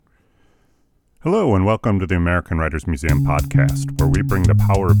Hello and welcome to the American Writers Museum podcast, where we bring the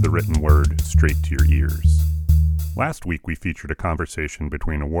power of the written word straight to your ears. Last week we featured a conversation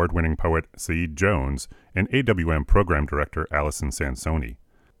between award-winning poet Saeed Jones and AWM program director Allison Sansoni.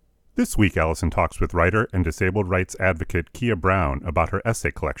 This week Allison talks with writer and disabled rights advocate Keah Brown about her essay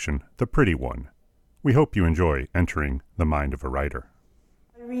collection, The Pretty One. We hope you enjoy entering the mind of a writer.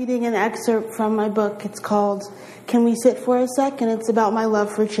 I'm reading an excerpt from my book. It's called Can We Sit for a Sec? And it's about my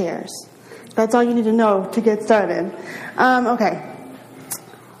love for chairs. That's all you need to know to get started. Okay.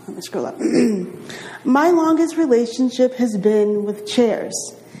 Let me scroll up. My longest relationship has been with chairs.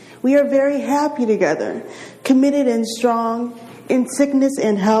 We are very happy together, committed and strong, in sickness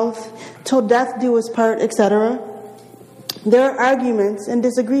and health, till death do us part, etc. There are arguments and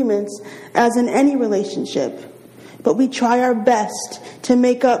disagreements, as in any relationship, but we try our best to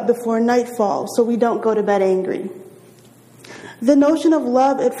make up before nightfall so we don't go to bed angry. The notion of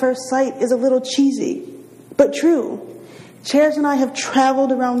love at first sight is a little cheesy, but true. Chairs and I have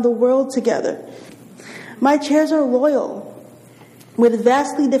traveled around the world together. My chairs are loyal, with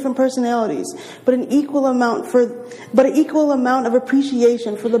vastly different personalities, but an equal amount of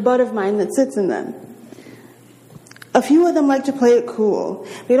appreciation for the bud of mine that sits in them. A few of them like to play it cool.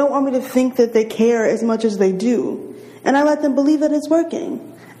 They don't want me to think that they care as much as they do, and I let them believe that it's working.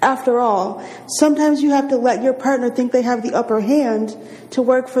 After all, sometimes you have to let your partner think they have the upper hand to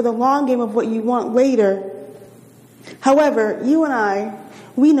work for the long game of what you want later. However, you and I,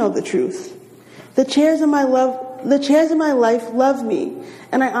 we know the truth. The chairs in my life love me,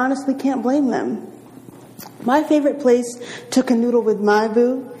 and I honestly can't blame them. My favorite place to canoodle with my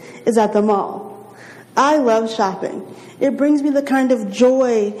boo is at the mall. I love shopping. It brings me the kind of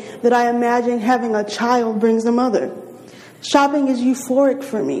joy that I imagine having a child brings a mother. Shopping is euphoric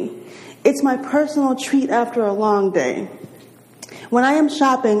for me. It's my personal treat after a long day. When I am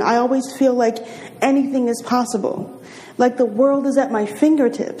shopping, I always feel like anything is possible, like the world is at my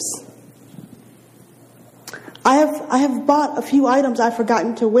fingertips. I have bought a few items I've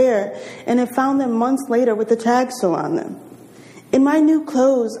forgotten to wear and have found them months later with the tag still on them. In my new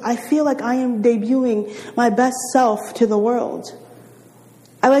clothes, I feel like I am debuting my best self to the world.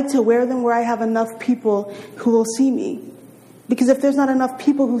 I like to wear them where I have enough people who will see me. Because if there's not enough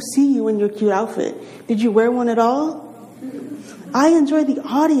people who see you in your cute outfit, did you wear one at all? I enjoy the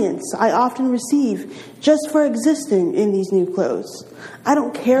audience I often receive just for existing in these new clothes. I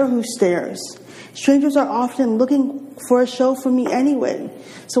don't care who stares. Strangers are often looking for a show from me anyway,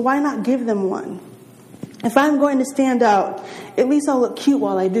 so why not give them one? If I'm going to stand out, at least I'll look cute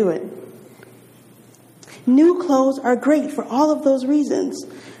while I do it. New clothes are great for all of those reasons,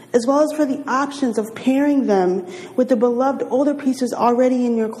 as well as for the options of pairing them with the beloved older pieces already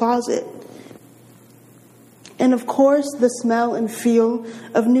in your closet. And of course, the smell and feel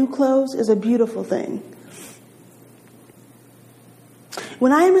of new clothes is a beautiful thing.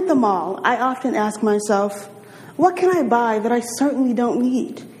 When I am at the mall, I often ask myself, what can I buy that I certainly don't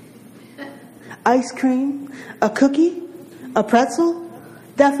need? Ice cream? A cookie? A pretzel?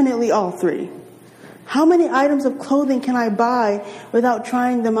 Definitely all three. How many items of clothing can I buy without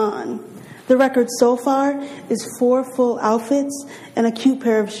trying them on? The record so far is 4 full outfits and a cute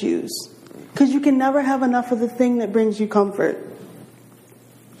pair of shoes. Because you can never have enough of the thing that brings you comfort.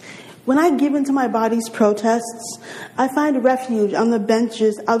 When I give into my body's protests, I find refuge on the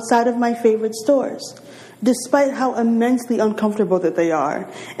benches outside of my favorite stores, despite how immensely uncomfortable that they are,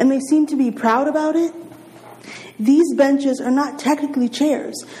 and they seem to be proud about it. These benches are not technically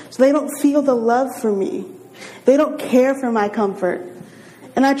chairs, so they don't feel the love for me. They don't care for my comfort,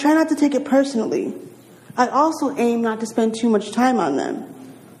 and I try not to take it personally. I also aim not to spend too much time on them,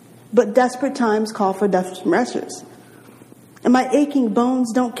 but desperate times call for desperate measures. And my aching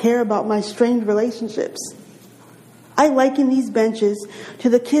bones don't care about my strained relationships. I liken these benches to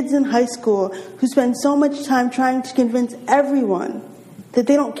the kids in high school who spend so much time trying to convince everyone that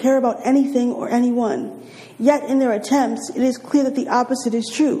they don't care about anything or anyone. Yet in their attempts, it is clear that the opposite is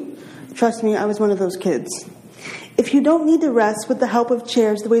true. Trust me, I was one of those kids. If you don't need to rest with the help of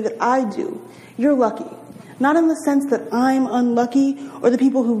chairs the way that I do, you're lucky. Not in the sense that I'm unlucky or the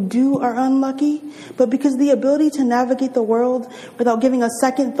people who do are unlucky, but because the ability to navigate the world without giving a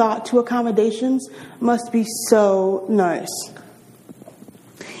second thought to accommodations must be so nice.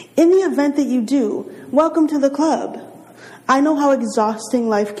 In the event that you do, welcome to the club. I know how exhausting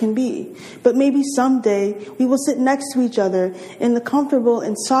life can be, but maybe someday we will sit next to each other in the comfortable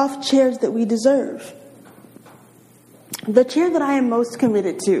and soft chairs that we deserve. The chair that I am most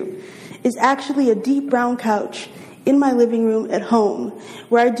committed to is actually a deep brown couch in my living room at home,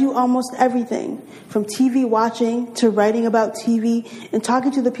 where I do almost everything, from TV watching to writing about TV and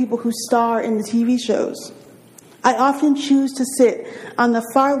talking to the people who star in the TV shows. I often choose to sit on the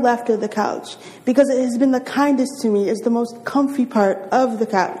far left of the couch because it has been the kindest to me, it's the most comfy part of the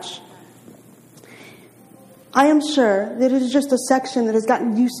couch. I am sure that it is just a section that has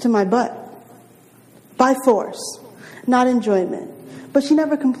gotten used to my butt. By force, not enjoyment. But she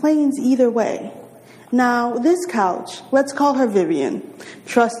never complains either way. Now, this couch, let's call her Vivian.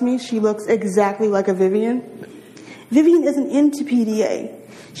 Trust me, she looks exactly like a Vivian. Vivian isn't into PDA.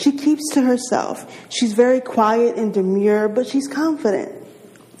 She keeps to herself. She's very quiet and demure, but she's confident.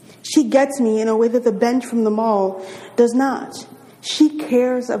 She gets me in a way that the bench from the mall does not. She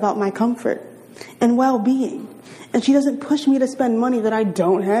cares about my comfort and well-being, and she doesn't push me to spend money that I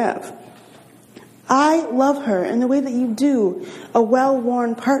don't have. I love her in the way that you do a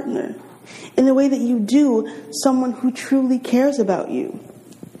well-worn partner, in the way that you do someone who truly cares about you.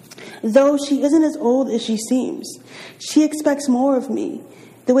 Though she isn't as old as she seems, she expects more of me,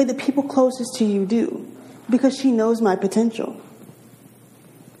 the way that people closest to you do, because she knows my potential.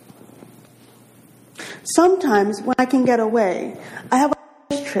 Sometimes when I can get away, I have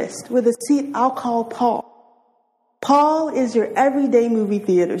a tryst with a seat I'll call Paul. Paul is your everyday movie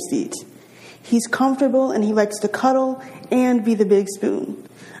theater seat. He's comfortable and he likes to cuddle and be the big spoon.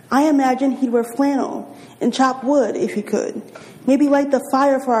 I imagine he'd wear flannel and chop wood if he could. Maybe light the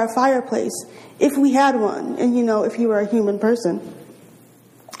fire for our fireplace if we had one, and if he were a human person.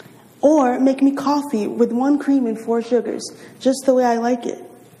 Or make me coffee with 1 cream and 4 sugars, just the way I like it.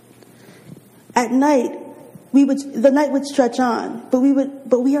 At night, the night would stretch on, but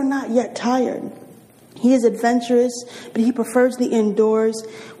we are not yet tired. He is adventurous, but he prefers the indoors.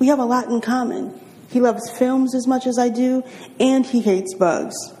 We have a lot in common. He loves films as much as I do, and he hates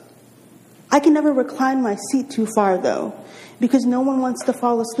bugs. I can never recline my seat too far, though, because no one wants to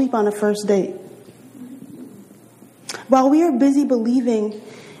fall asleep on a first date. While we are busy believing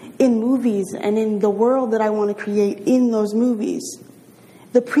in movies and in the world that I want to create in those movies,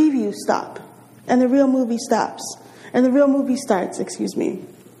 the previews stop, and the real movie stops, and the real movie starts,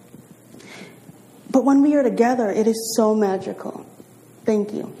 But when we are together, it is so magical.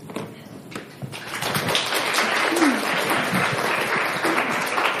 Thank you.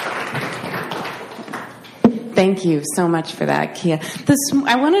 Thank you so much for that, Keah.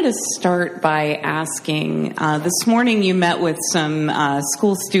 I wanted to start by asking, this morning you met with some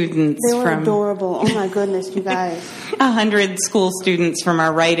school students. They were adorable. Oh my goodness, you guys. 100 school students from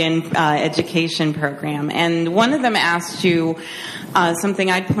our Write-In education program. And one of them asked you something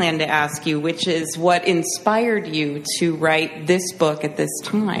I'd planned to ask you, which is what inspired you to write this book at this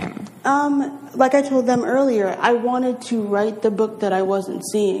time? Like I told them earlier, I wanted to write the book that I wasn't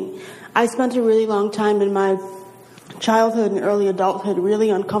seeing. I spent a really long time in my childhood and early adulthood really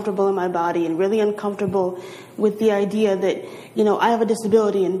uncomfortable in my body and really uncomfortable with the idea that, I have a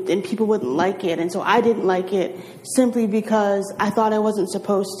disability and people wouldn't like it. And so I didn't like it simply because I thought I wasn't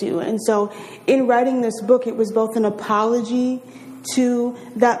supposed to. And so in writing this book, it was both an apology to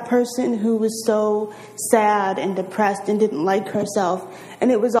that person who was so sad and depressed and didn't like herself. And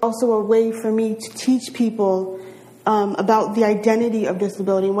it was also a way for me to teach people about the identity of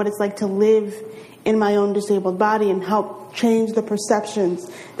disability and what it's like to live in my own disabled body and help change the perceptions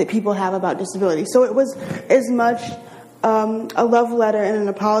that people have about disability. So it was as much a love letter and an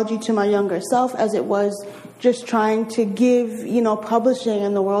apology to my younger self as it was just trying to give, publishing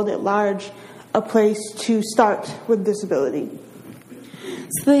and the world at large a place to start with disability.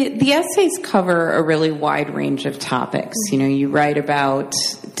 So the essays cover a really wide range of topics. You write about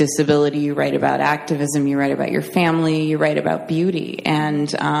disability, you write about activism, you write about your family, you write about beauty,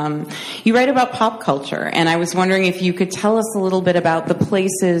 and you write about pop culture. And I was wondering if you could tell us a little bit about the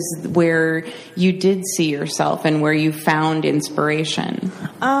places where you did see yourself and where you found inspiration.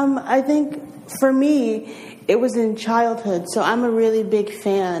 I think for me, it was in childhood, so I'm a really big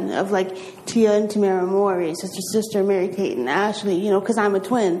fan of Keah and Tamara Mori, sister Mary-Kate and Ashley, because I'm a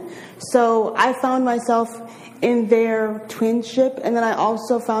twin. So I found myself in their twinship, and then I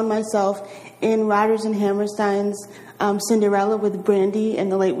also found myself in Rodgers and Hammerstein's Cinderella with Brandy and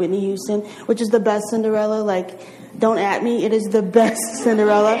the late Whitney Houston, which is the best Cinderella. Don't at me, it is the best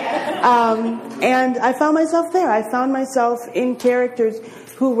Cinderella. And I found myself there. I found myself in characters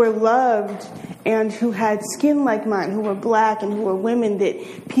who were loved and who had skin like mine, who were black and who were women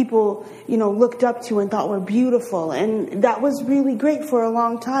that people, looked up to and thought were beautiful. And that was really great for a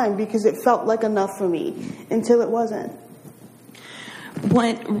long time because it felt like enough for me until it wasn't.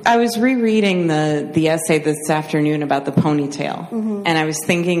 When I was rereading the essay this afternoon about the ponytail, and I was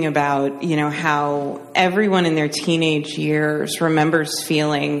thinking about, how everyone in their teenage years remembers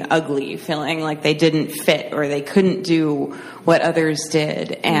feeling ugly, feeling like they didn't fit or they couldn't do what others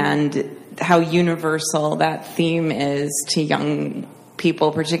did, and how universal that theme is to young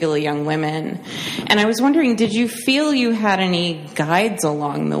people, particularly young women. And I was wondering, did you feel you had any guides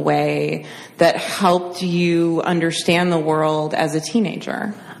along the way that helped you understand the world as a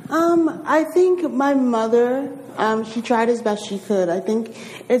teenager? I think my mother, she tried as best she could. I think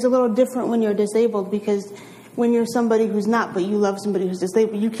it's a little different when you're disabled, because when you're somebody who's not, but you love somebody who's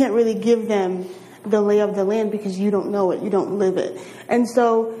disabled, you can't really give them the lay of the land because you don't know it, you don't live it. And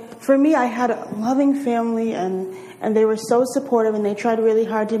so for me, I had a loving family, and they were so supportive, and they tried really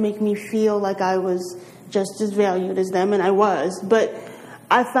hard to make me feel like I was just as valued as them, and I was. But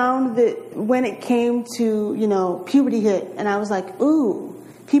I found that when it came to, puberty hit, and I was like, ooh,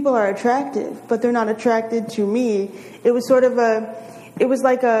 people are attractive, but they're not attracted to me. It was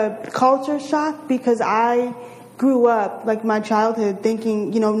like a culture shock, because I grew up, like my childhood, thinking,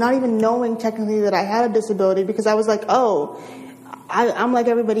 not even knowing technically that I had a disability, because I was like, oh, I'm like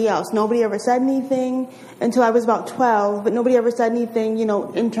everybody else. Nobody ever said anything until I was about 12, but nobody ever said anything,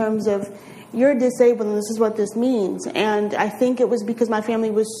 in terms of, you're disabled and this is what this means. And I think it was because my family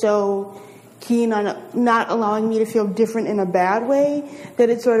was so keen on not allowing me to feel different in a bad way that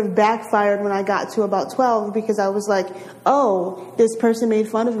it sort of backfired when I got to about 12, because I was like, oh, this person made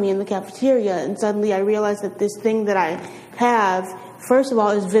fun of me in the cafeteria, and suddenly I realized that this thing that I have, first of all,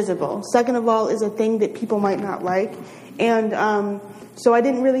 is visible. Second of all, is a thing that people might not like. And so I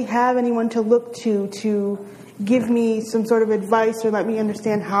didn't really have anyone to look to give me some sort of advice or let me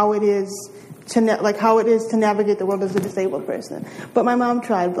understand how it is to navigate the world as a disabled person. But my mom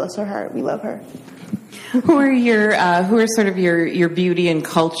tried, bless her heart. We love her. Who are sort of your beauty and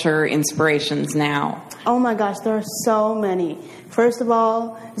culture inspirations now? Oh my gosh, there are so many. First of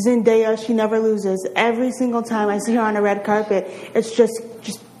all, Zendaya, she never loses. Every single time I see her on a red carpet, it's just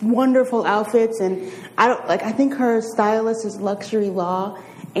wonderful outfits, and I think her stylist is Luxury Law,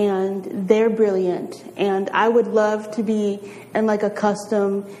 and they're brilliant. And I would love to be in like a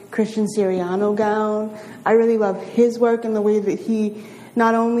custom Christian Siriano gown. I really love his work and the way that he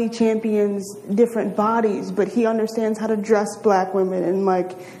not only champions different bodies, but he understands how to dress black women, and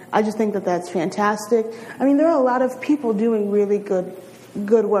I just think that that's fantastic. I mean, there are a lot of people doing really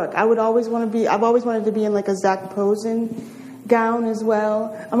good work. I've always wanted to be in like a Zach Posen gown as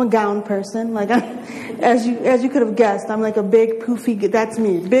well. I'm a gown person. As you could have guessed, I'm like a big poofy. That's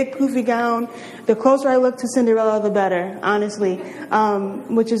me. Big poofy gown. The closer I look to Cinderella, the better. Honestly,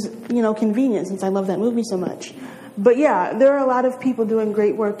 which is convenient since I love that movie so much. But yeah, there are a lot of people doing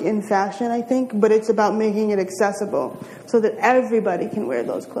great work in fashion, I think. But it's about making it accessible so that everybody can wear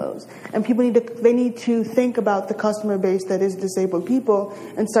those clothes. And people need to think about the customer base that is disabled people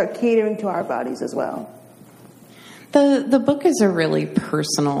and start catering to our bodies as well. The book is a really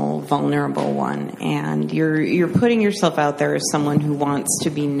personal, vulnerable one, and you're putting yourself out there as someone who wants to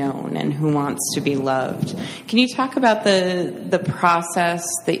be known and who wants to be loved. Can you talk about the process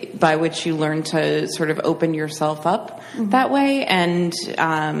by which you learn to sort of open yourself up that way and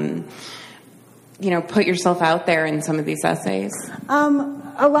put yourself out there in some of these essays?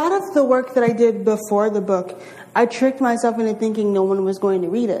 A lot of the work that I did before the book, I tricked myself into thinking no one was going to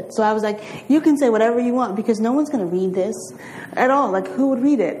read it. So I was like, you can say whatever you want because no one's going to read this at all. Like, who would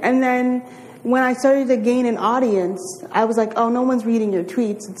read it? And then when I started to gain an audience, I was like, oh, no one's reading your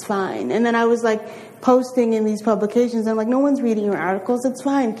tweets. It's fine. And then I was like posting in these publications. I'm like, no one's reading your articles. It's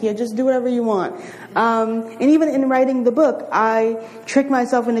fine, Keah. Just do whatever you want. And even in writing the book, I tricked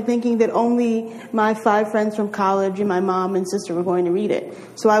myself into thinking that only my 5 friends from college and my mom and sister were going to read it.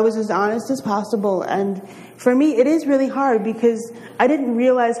 So I was as honest as possible. And for me, it is really hard because I didn't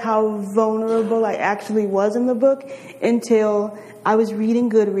realize how vulnerable I actually was in the book until I was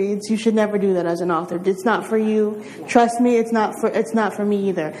reading Goodreads. You should never do that as an author. It's not for you. Trust me, it's not for me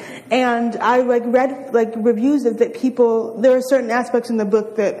either. And I read reviews of that people. There are certain aspects in the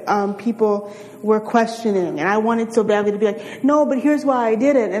book that people were questioning, and I wanted so badly to be like, no, but here's why I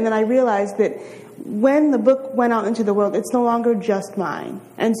did it. And then I realized that when the book went out into the world, it's no longer just mine,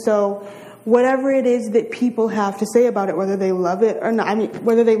 and so whatever it is that people have to say about it, whether they love it or not,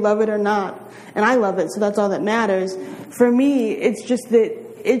 whether they love it or not, and I love it, so that's all that matters. For me, it's just that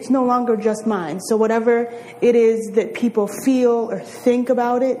it's no longer just mine. So whatever it is that people feel or think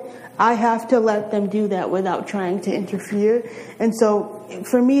about it, I have to let them do that without trying to interfere. And so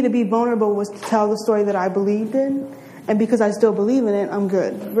for me to be vulnerable was to tell the story that I believed in, and because I still believe in it, I'm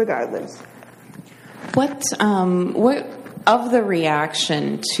good, regardless. Of the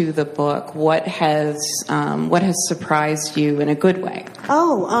reaction to the book, what has surprised you in a good way?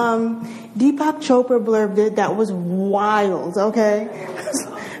 Deepak Chopra blurbed it. That was wild. Okay,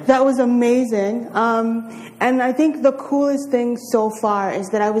 that was amazing. And I think the coolest thing so far is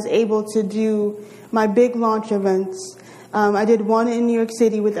that I was able to do my big launch events. I did one in New York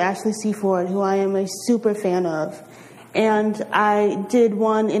City with Ashley Seaford, who I am a super fan of. And I did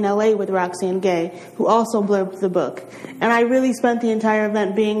one in LA with Roxane Gay, who also blurbed the book. And I really spent the entire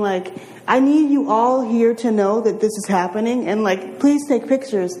event being like, I need you all here to know that this is happening, and like, please take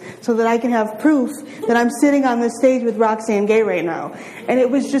pictures so that I can have proof that I'm sitting on this stage with Roxane Gay right now. And it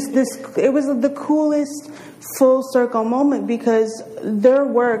was just it was the coolest full circle moment, because their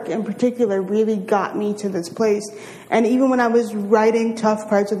work in particular really got me to this place. And even when I was writing tough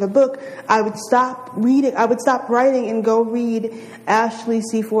parts of the book, I would stop writing and go read Ashley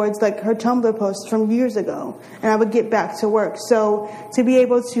Seaford's, her Tumblr posts from years ago, and I would get back to work. So to be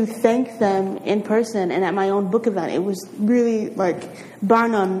able to thank them in person and at my own book event, it was really, bar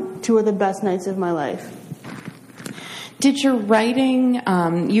none, two of the best nights of my life. Did your writing,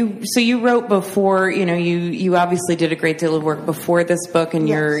 you wrote before, you obviously did a great deal of work before this book, and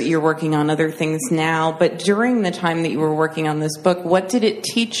yes. you're working on other things now, but during the time that you were working on this book, what did it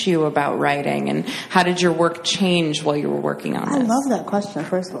teach you about writing, and how did your work change while you were working on this? I love that question,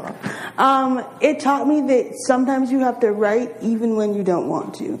 first of all. It taught me that sometimes you have to write even when you don't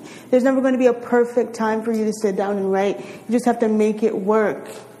want to. There's never going to be a perfect time for you to sit down and write. You just have to make it work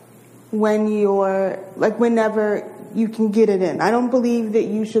whenever you can get it in. I don't believe that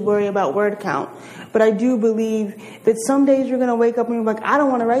you should worry about word count, but I do believe that some days you're going to wake up and you're like, I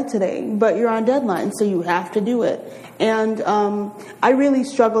don't want to write today, but you're on deadline, so you have to do it. And I really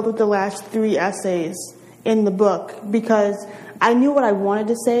struggled with the last 3 essays in the book, because I knew what I wanted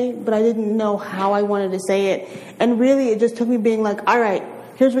to say, but I didn't know how I wanted to say it. And really, it just took me being like, all right,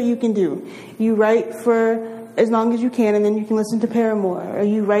 here's what you can do. You write for as long as you can, and then you can listen to Paramore. Or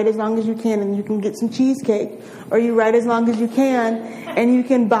you write as long as you can, and you can get some cheesecake. Or you write as long as you can, and you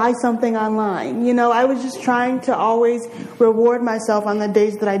can buy something online. I was just trying to always reward myself on the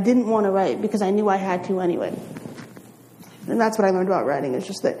days that I didn't want to write, because I knew I had to anyway. And that's what I learned about writing. It's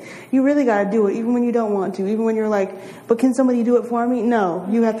just that you really got to do it, even when you don't want to. Even when you're like, but can somebody do it for me? No,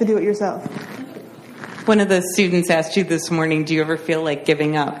 you have to do it yourself. One of the students asked you this morning, do you ever feel like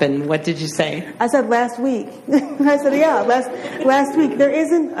giving up? And what did you say? I said last week. I said, yeah, last week. There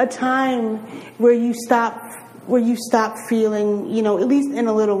isn't a time where you stop feeling, at least in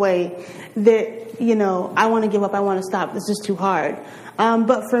a little way, that, I want to give up, I want to stop, this is too hard.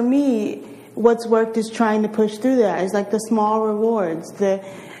 But for me, what's worked is trying to push through that. It's like the small rewards,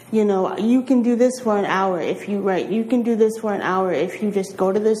 you can do this for an hour if you write. You can do this for an hour if you just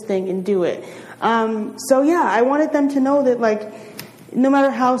go to this thing and do it. I wanted them to know that, no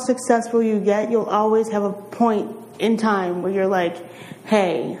matter how successful you get, you'll always have a point in time where you're like,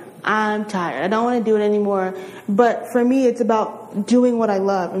 hey, I'm tired. I don't want to do it anymore. But for me, it's about doing what I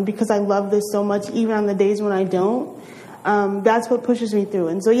love. And because I love this so much, even on the days when I don't, that's what pushes me through.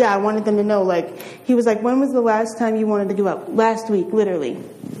 And so, I wanted them to know, he was like, when was the last time you wanted to give up? Last week, literally.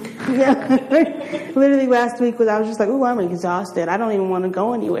 Yeah, literally last week I was just like, ooh, I'm exhausted. I don't even want to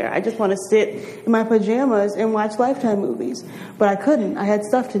go anywhere. I just want to sit in my pajamas and watch Lifetime movies. But I couldn't. I had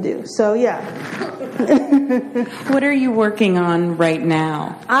stuff to do. So, yeah. What are you working on right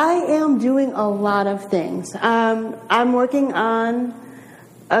now? I am doing a lot of things. I'm working on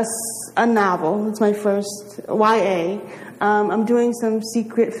a novel. It's my first YA. I'm doing some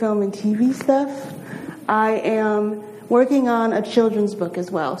secret film and TV stuff. I am working on a children's book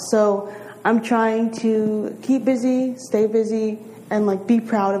as well. So I'm trying to keep busy, stay busy, and be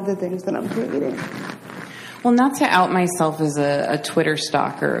proud of the things that I'm creating. Well, not to out myself as a Twitter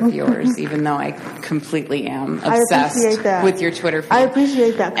stalker of yours, even though I completely am obsessed with your Twitter feed. I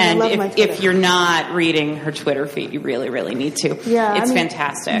appreciate that. And I love my Twitter. If you're not reading her Twitter feed, you really, really need to. Yeah, it's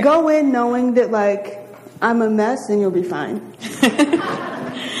fantastic. Go in knowing that I'm a mess and you'll be fine.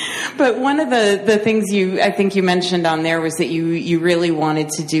 But one of the things I think you mentioned on there was that you really wanted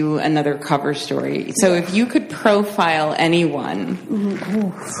to do another cover story. So if you could profile anyone,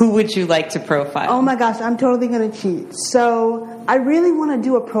 who would you like to profile? Oh my gosh, I'm totally going to cheat. So I really want to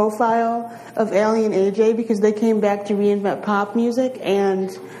do a profile of Allie and AJ, because they came back to reinvent pop music, and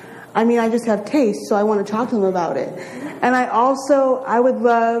I just have taste, so I want to talk to them about it. And I would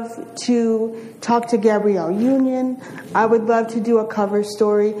love to talk to Gabrielle Union. I would love to do a cover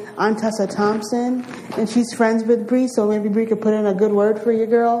story on Tessa Thompson, and she's friends with Bree, so maybe Bree could put in a good word for you,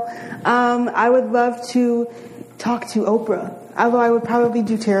 girl. I would love to talk to Oprah, although I would probably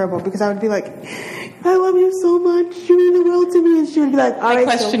do terrible, because I would be like, I love you so much. You mean the world to me. And she would be like, all My right.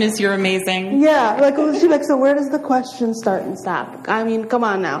 question is, you're amazing. Yeah, like she'd be like, so where does the question start and stop? I mean, come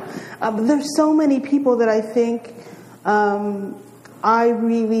on now. But there's so many people that I think I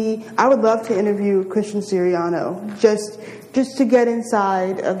would love to interview Christian Siriano just to get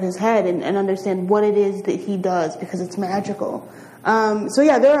inside of his head and understand what it is that he does, because it's magical. So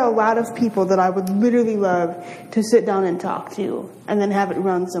yeah, there are a lot of people that I would literally love to sit down and talk to and then have it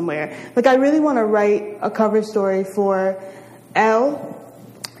run somewhere. Like, I really want to write a cover story for Elle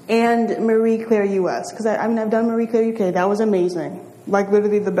and Marie Claire US, because I've done Marie Claire UK. That was amazing, like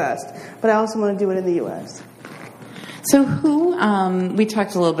literally the best. But I also want to do it in the US. So we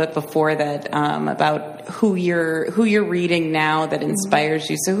talked a little bit before that about who you're reading now that inspires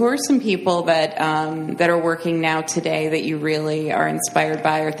you. So who are some people that are working now today that you really are inspired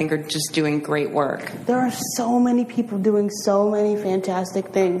by or think are just doing great work? There are so many people doing so many fantastic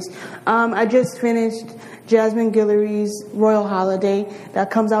things. I just finished Jasmine Guillory's Royal Holiday. That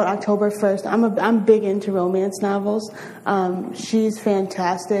comes out October 1st. I'm big into romance novels. She's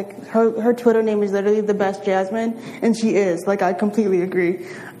fantastic. Her Twitter name is literally The Best Jasmine, and she is. Like, I completely agree.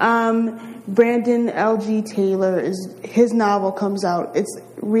 Brandon L.G. Taylor, his novel comes out. It's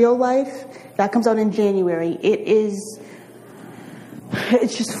Real Life. That comes out in January. It's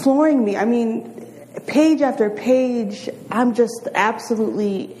just flooring me. I mean, page after page, I'm just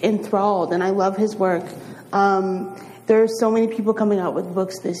absolutely enthralled, and I love his work. There are so many people coming out with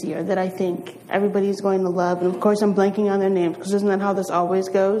books this year that I think everybody's going to love. And of course, I'm blanking on their names because isn't that how this always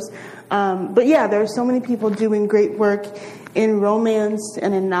goes? But yeah, there are so many people doing great work in romance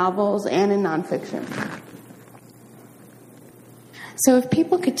and in novels and in nonfiction. So if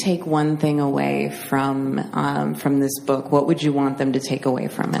people could take one thing away from this book, what would you want them to take away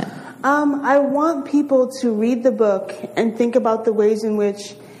from it? I want people to read the book and think about the ways in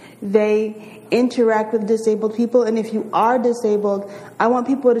which they interact with disabled people. And if you are disabled, I want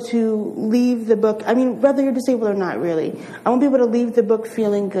people to leave the book, I mean, whether you're disabled or not, really, I want people to leave the book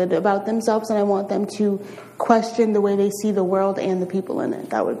feeling good about themselves, and I want them to question the way they see the world and the people in it.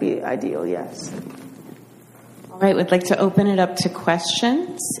 That would be ideal, yes. All right, we'd like to open it up to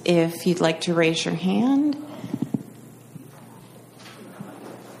questions. If you'd like to raise your hand.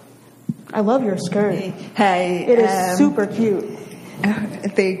 I love your skirt. Hi. It is super cute.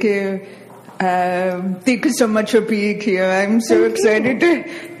 Thank you. Thank you so much for being here. I'm so excited to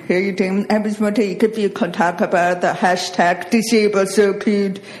hear you. I was wondering if you could talk about the hashtag Disabled So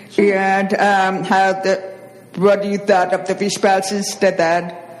Cute and what you thought of the responses to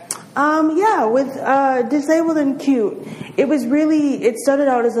that. Yeah, with Disabled and Cute, it started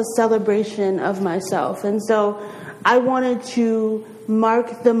out as a celebration of myself. And so I wanted to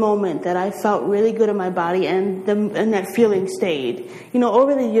mark the moment that I felt really good in my body and that feeling stayed. You know,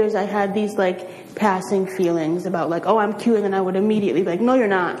 over the years I had these like passing feelings about like, oh, I'm cute, and then I would immediately be like, no, you're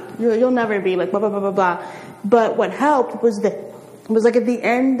not. You'll never be, like blah, blah, blah, blah, blah. But what helped was like at the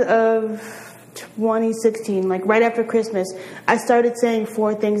end of 2016, like right after Christmas, I started saying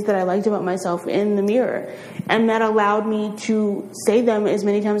 4 things that I liked about myself in the mirror. And that allowed me to say them as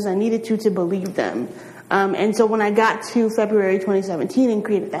many times as I needed to believe them. And so when I got to February 2017 and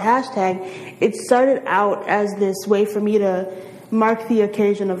created the hashtag, it started out as this way for me to mark the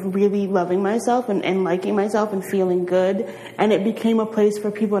occasion of really loving myself and liking myself and feeling good. And it became a place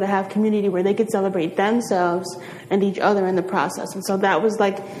for people to have community where they could celebrate themselves and each other in the process. And so that was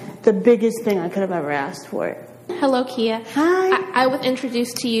like the biggest thing I could have ever asked for. Hello, Keah. Hi. I was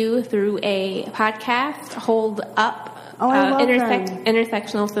introduced to you through a podcast, Hold Up. Oh, I love them.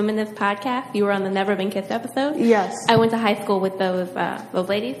 Intersectional Feminist Podcast. You were on the Never Been Kissed episode. Yes. I went to high school with those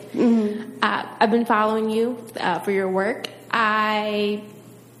ladies. Mm-hmm. I've been following you for your work. My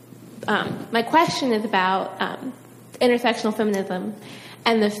question is about intersectional feminism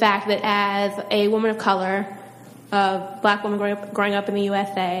and the fact that as a woman of color, a black woman growing up in the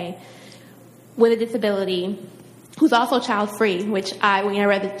USA with a disability, who's also child-free, which when I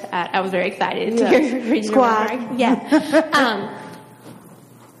read it, I was very excited to hear. Squad. Yeah.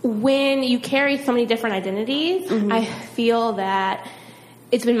 When you carry so many different identities, mm-hmm. I feel that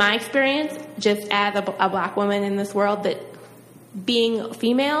it's been my experience, just as a black woman in this world, that being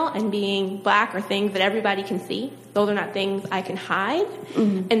female and being black are things that everybody can see. Those are not things I can hide.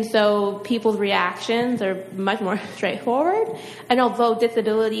 Mm-hmm. And so people's reactions are much more straightforward. And although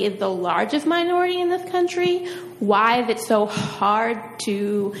disability is the largest minority in this country, why is it so hard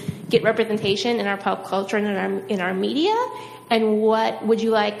to get representation in our pop culture and in our media? And what would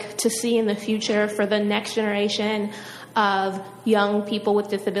you like to see in the future for the next generation of young people with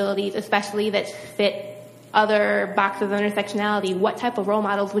disabilities, especially that fit other boxes of intersectionality, what type of role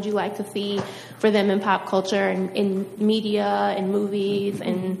models would you like to see for them in pop culture and in media and movies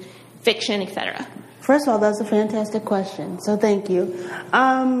and fiction, etc.? First of all, that's a fantastic question, so thank you.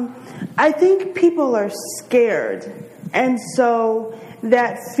 I think people are scared, and so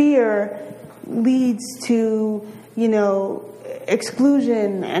that fear leads to,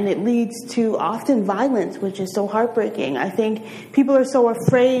 exclusion, and it leads to often violence, which is so heartbreaking. I think people are so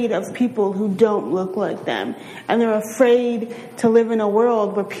afraid of people who don't look like them, and they're afraid to live in a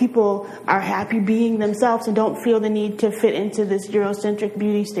world where people are happy being themselves and don't feel the need to fit into this Eurocentric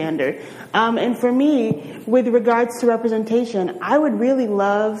beauty standard. And for me, with regards to representation, I would really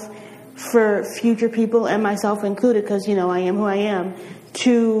love for future people, and myself included, because, I am who I am,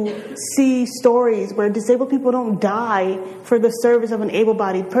 to see stories where disabled people don't die for the service of an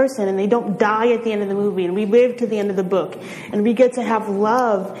able-bodied person, and they don't die at the end of the movie, and we live to the end of the book, and we get to have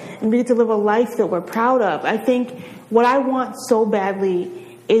love, and we get to live a life that we're proud of. I think what I want so badly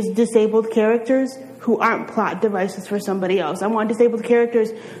is disabled characters who aren't plot devices for somebody else. I want disabled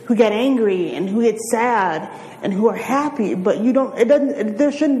characters who get angry and who get sad and who are happy, but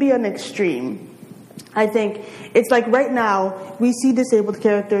there shouldn't be an extreme. I think it's like right now we see disabled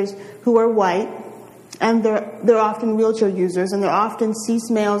characters who are white, and they're often wheelchair users, and they're often cis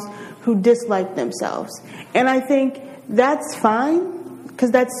males who dislike themselves. And I think that's fine,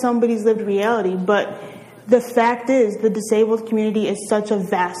 because that's somebody's lived reality, but the fact is the disabled community is such a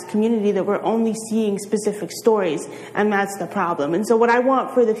vast community that we're only seeing specific stories, and that's the problem. And so what I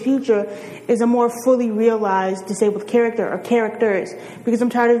want for the future is a more fully realized disabled character or characters, because I'm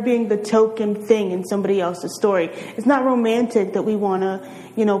tired of being the token thing in somebody else's story. It's not romantic that we want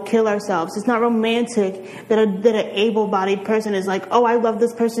to, kill ourselves. It's not romantic that an able-bodied person is like, oh, I love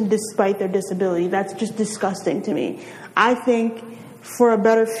this person despite their disability. That's just disgusting to me. I think for a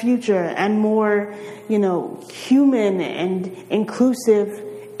better future and more, human and inclusive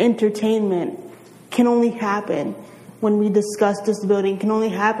entertainment can only happen when we discuss disability, and can only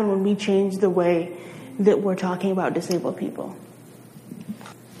happen when we change the way that we're talking about disabled people.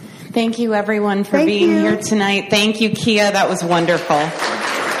 Thank you, everyone, for being here tonight. Thank you, Keah. That was wonderful.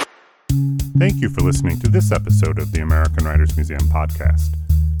 Thank you for listening to this episode of the American Writers Museum podcast.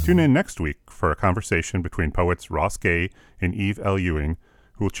 Tune in next week for a conversation between poets Ross Gay and Eve L. Ewing,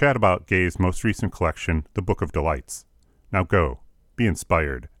 who will chat about Gay's most recent collection, The Book of Delights. Now go, be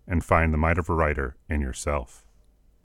inspired, and find the might of a writer in yourself.